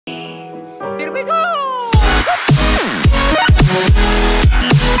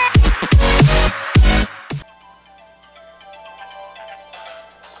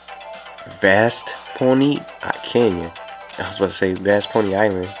Vast Poni Canyon. I was about to say Vast Poni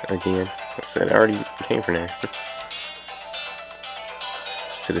Island again. I said I already came from there.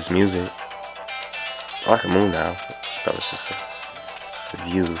 To this music. I like a moon now. That was just a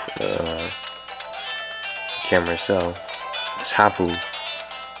view from the camera itself. It's Hapu.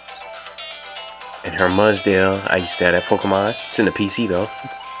 And her Mudsdale. I used to have that Pokemon. It's in the PC though.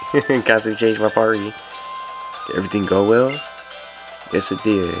 Constantly changed my party. Did everything go well? Yes, it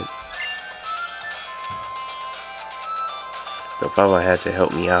did. The Papa had to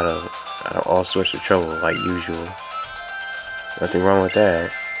help me out of all sorts of trouble, like usual. Nothing wrong with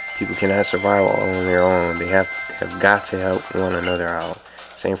that. People cannot survive all on their own. They have got to help one another out.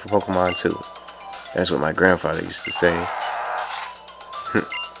 Same for Pokemon too. That's what my grandfather used to say.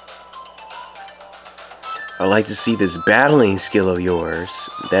 I like to see this battling skill of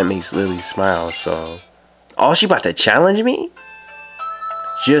yours. That makes Lily smile, so... Oh, she about to challenge me?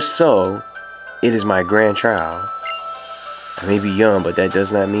 Just so, it is my grand trial. I may be young, but that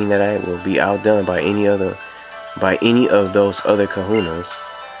does not mean that I will be outdone by any of those other kahunas.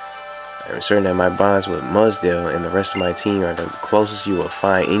 I'm certain that my bonds with Mudsdale and the rest of my team are the closest you will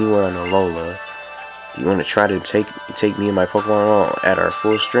find anywhere on Alola. Do you want to try to take me and my Pokemon on at our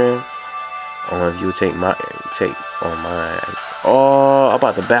full strength? Or if you would take on mine. Oh, I'm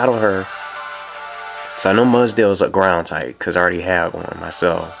about to battle her. So I know Mudsdale is a ground type because I already have one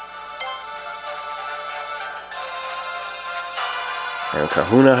myself. I'm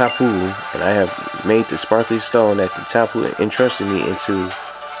Kahuna Hapu, and I have made the sparkly stone that the Tapu entrusted me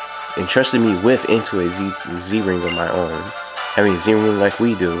with into a Z-ring of my own. Having a Z-ring like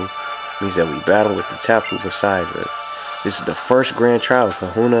we do means that we battle with the Tapu besides us. This is the first grand trial of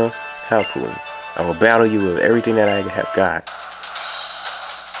Kahuna Hapu. I will battle you with everything that I have got.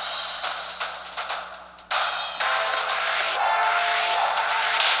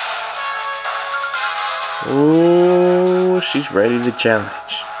 Oh, she's ready to challenge.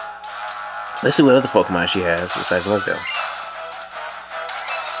 Let's see what other Pokemon she has besides Mudsdale.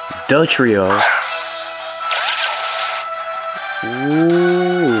 Dugtrio.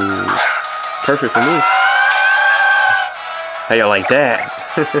 Ooh, perfect for me. How y'all like that?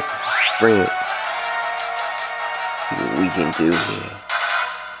 Bring it. See what we can do here.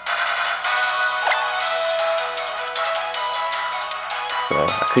 So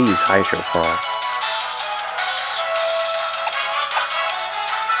I could use Hydro Pump.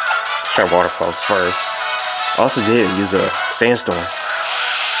 Try Water Pulse first. Also did use a Sandstorm.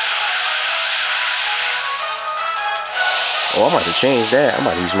 Oh, I'm about to change that. I'm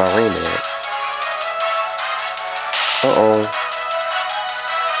about to use my Rain Dance. Uh-oh.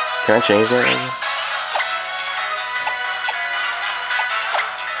 Can I change that?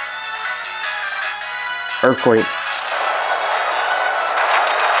 Earthquake.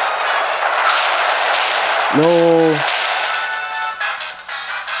 No.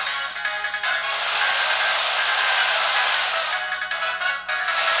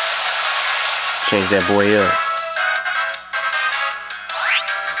 Change that boy up.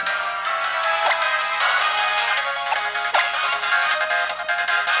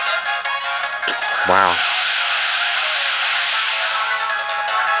 Wow.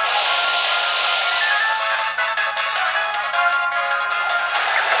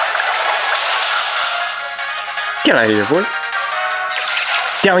 Get out of here, boy.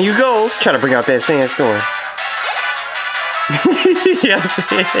 Down you go. Trying to bring out that Sandstorm. Yes.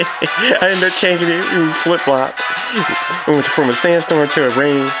 I ended up changing it in flip-flop. Went from a Sandstorm to a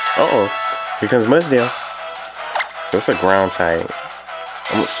Rain. Uh-oh. Here comes Mudsdale. So it's a ground type.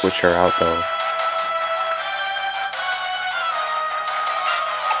 I'm gonna switch her out though.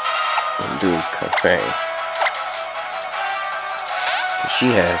 And do Cafe. She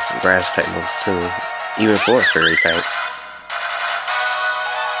has grass type moves too. Even for a fairy type.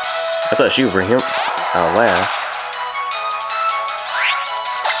 I thought she would bring him out last.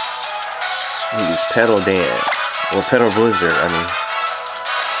 Use Petal Dance. Or Petal Blizzard, I mean.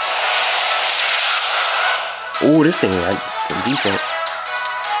 Ooh, this thing had some decent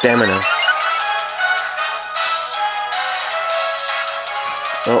stamina.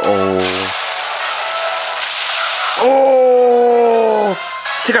 Uh-oh. Oh!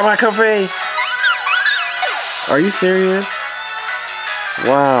 Took out my cafe! Are you serious?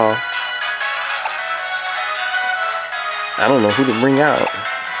 Wow. I don't know who to bring out.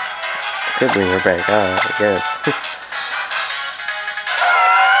 Could bring her back out, I guess.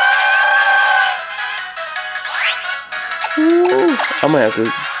 I'm gonna have to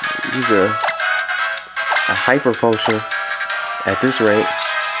use a hyper potion at this rate.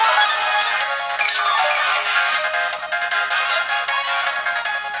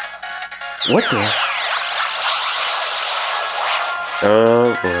 What the? Oh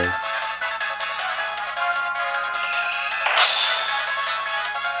boy.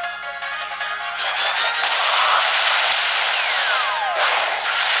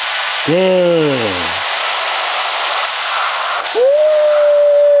 Dang.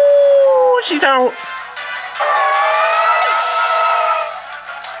 Ooh, she's out.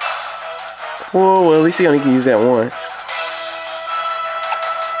 Whoa, well, at least he only can use that once.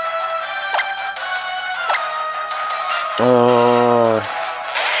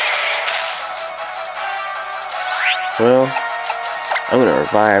 Well, I'm gonna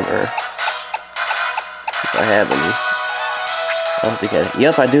revive her. If I have any. I don't think I...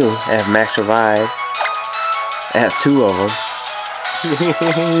 Yep, I do. I have max revive. I have 2 of them.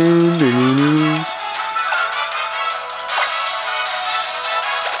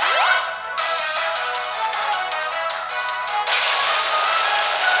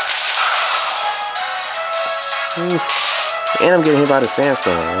 And I'm getting hit by the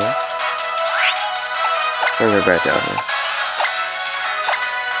sandstorm, man. Bring her back out here.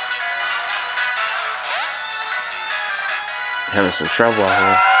 Having some trouble out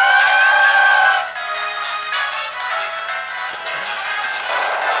here.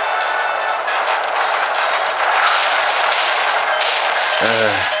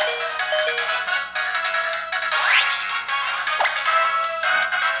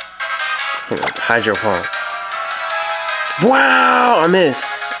 Hydro pump. Wow, I missed.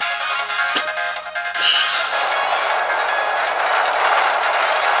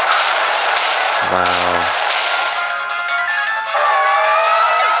 Wow.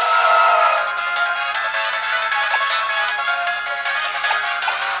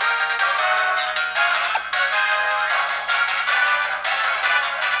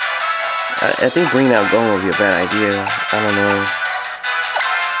 I think bringing out Golem would be a bad idea. I don't know.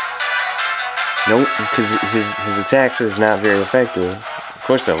 Nope, because his attacks is not very effective. Of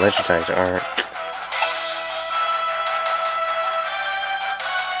course the electric attacks aren't.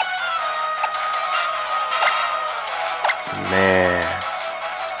 Man.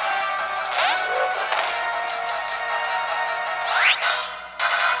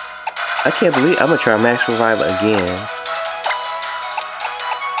 I can't believe I'm gonna try Max Revive again.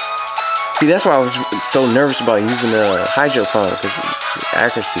 See, that's why I was so nervous about using the Hydro Pump, because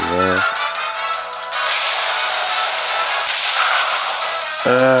accuracy, man.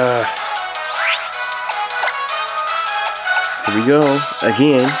 Here we go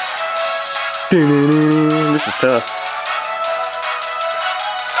again. This is tough.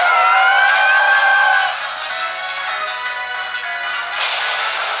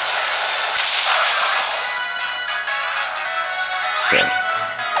 Okay.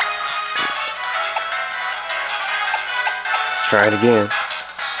 Let's try it again.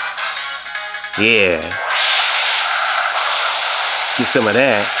 Yeah. Get some of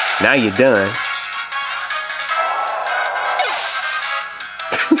that. Now you're done.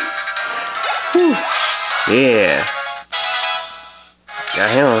 Yeah. Got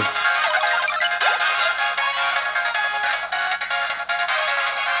him.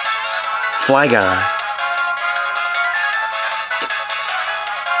 Flygon.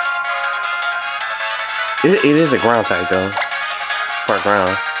 It is a ground type though. Part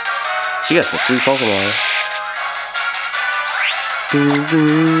ground. She got some sweet Pokemon.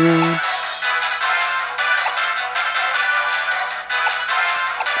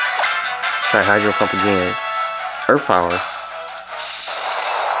 Try Hydro Pump again. Earth Power.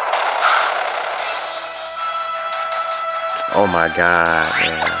 Oh my god,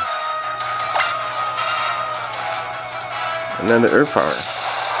 man. Another Earth Power.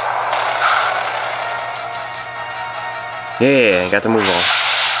 Yeah, got the move on.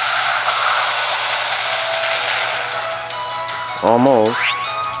 Almost.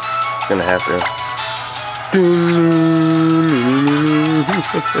 It's gonna have to.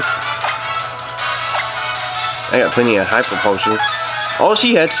 I got plenty of hyper potions. Oh,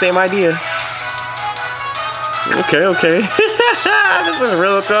 she had the same idea. Okay, okay. This is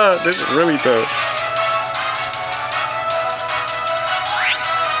real tough. This is really tough.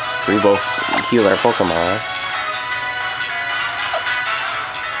 So we both heal our Pokemon.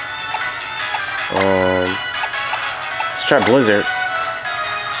 Let's try Blizzard.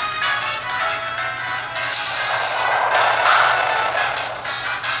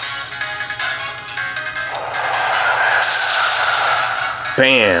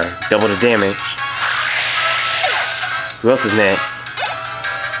 Bam! Double the damage. Who else is next?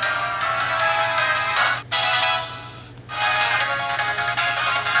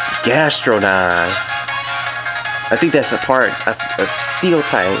 Gastrodon. I think that's a steel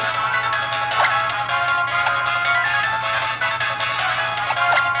type.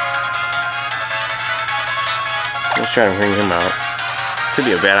 Let's try to bring him out. Could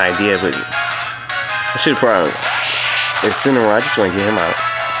be a bad idea, but I should probably incinerate. I just want to get him out.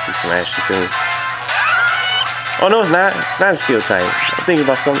 He smashed it too. Oh no, it's not. It's not a skill type. I'm thinking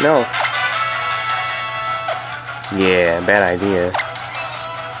about something else. Yeah, bad idea.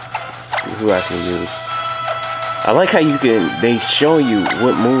 Let's see who I can use. I like how you can. They show you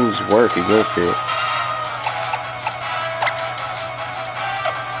what moves work against it.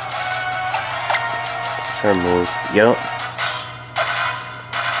 Her moves. Yup.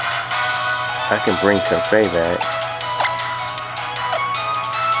 I can bring Confey back.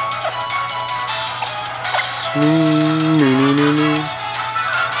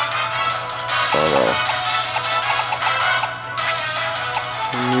 Hold on.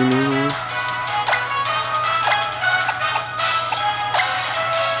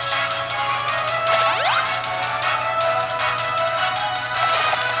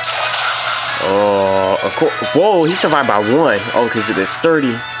 Oh, of course. Whoa, he survived by 1. Oh, because it is 30.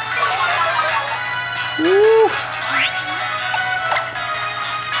 Woo.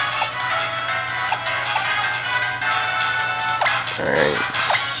 Alright,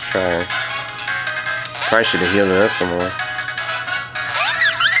 let's try. Probably should have healed it up some more.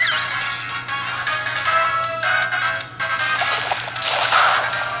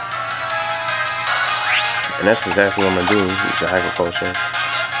 And that's exactly what I'm gonna do. Use a hyper potion.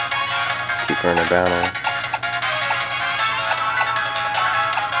 Keep her in the battle.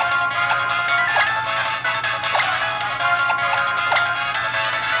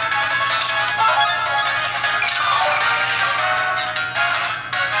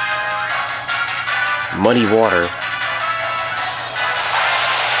 Muddy water.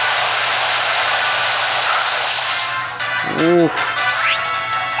 Ooh.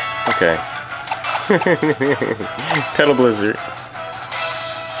 Okay. Pedal Blizzard.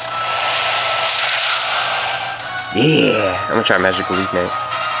 Yeah! I'm gonna try Magical Leaf next.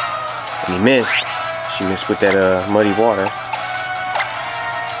 And he missed. She missed with that muddy water.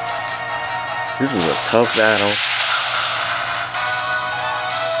 This is a tough battle.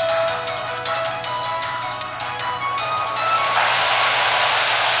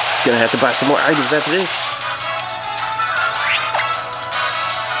 Gonna have to buy some more items after this.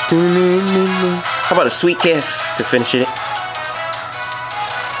 How about a sweet kiss to finish it?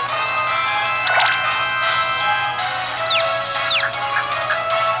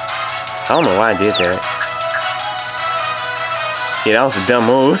 I don't know why I did that. Yeah, that was a dumb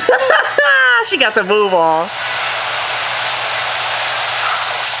move. She got the move on.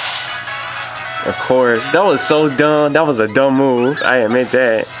 Of course, that was so dumb. That was a dumb move. I admit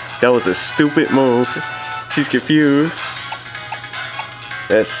that. That was a stupid move. She's confused.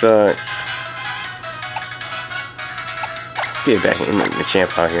 That sucks. Let's get back in the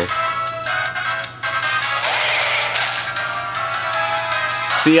champ out here.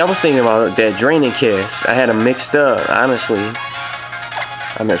 See, I was thinking about that draining kiss. I had them mixed up, honestly.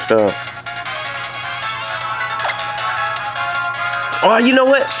 I messed up. Oh, you know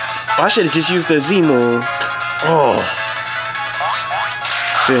what? Oh, I should have just used the Z move. Oh.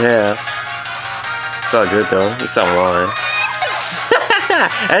 Should have. It's all good though. It's all wrong.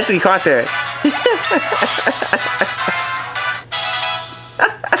 I actually caught that.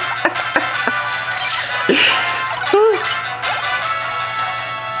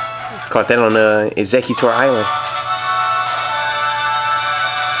 Caught that on the Executor Island.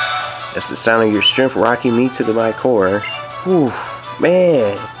 That's the sound of your strength rocking me to my core. Whew,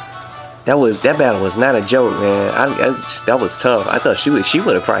 man. That battle was not a joke, man. That was tough. I thought she would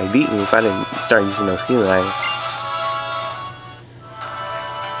have probably beat me if I didn't start using those healing items.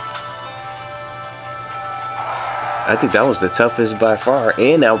 I think that was the toughest by far,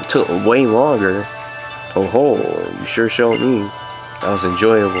 and that took way longer. Oh ho, you sure showed me. That was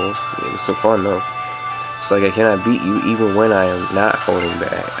enjoyable. It was so fun though. It's like I cannot beat you even when I am not holding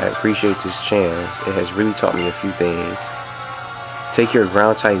back. I appreciate this chance. It has really taught me a few things. Take your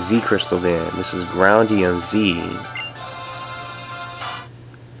ground type Z crystal then. This is Groundium Z.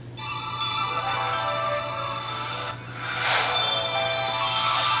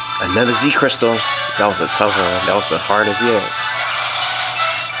 Another Z crystal. That was a tough one. That was the hardest yet.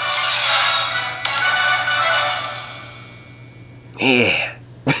 Yeah.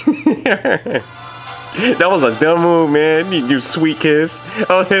 That was a dumb move, man. You sweet kiss.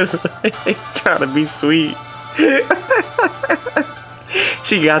 Oh, trying to be sweet.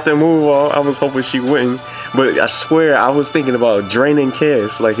 She got the move on. I was hoping she wouldn't, but I swear I was thinking about draining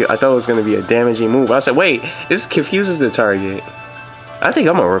kiss. Like I thought it was gonna be a damaging move. I said, wait, this confuses the target. I think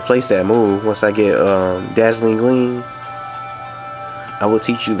I'm gonna replace that move once I get Dazzling Gleam. I will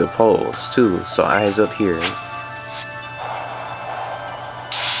teach you the pose too. So eyes up here.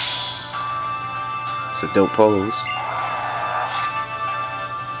 It's a dope pose.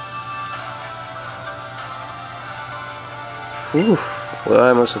 Whew. Well,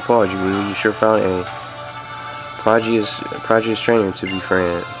 I must applaud you, Lily. You sure found a prodigious trainer to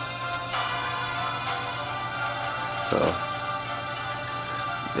befriend. So,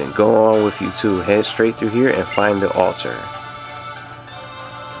 then go on with you too. Head straight through here and find the altar.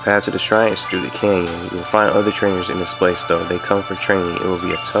 The path to the shrine is through the canyon. You will find other trainers in this place though. They come for training. It will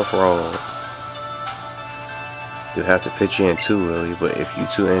be a tough road. You'll have to pitch in too, Lily, but if you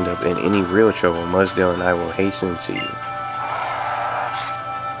two end up in any real trouble, Mudsdale and I will hasten to you.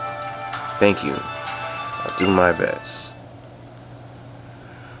 Thank you. I'll do my best.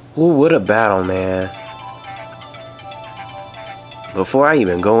 Ooh, what a battle, man. Before I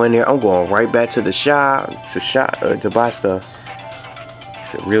even go in there, I'm going right back to the shop to buy stuff.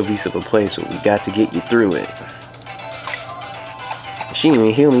 It's a real beast of a place, but we got to get you through it. She didn't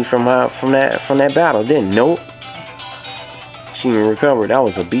even heal me from that battle, didn't? Nope. She didn't recover. That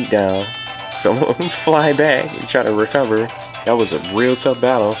was a beatdown. So I'm gonna fly back and try to recover. That was a real tough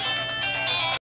battle.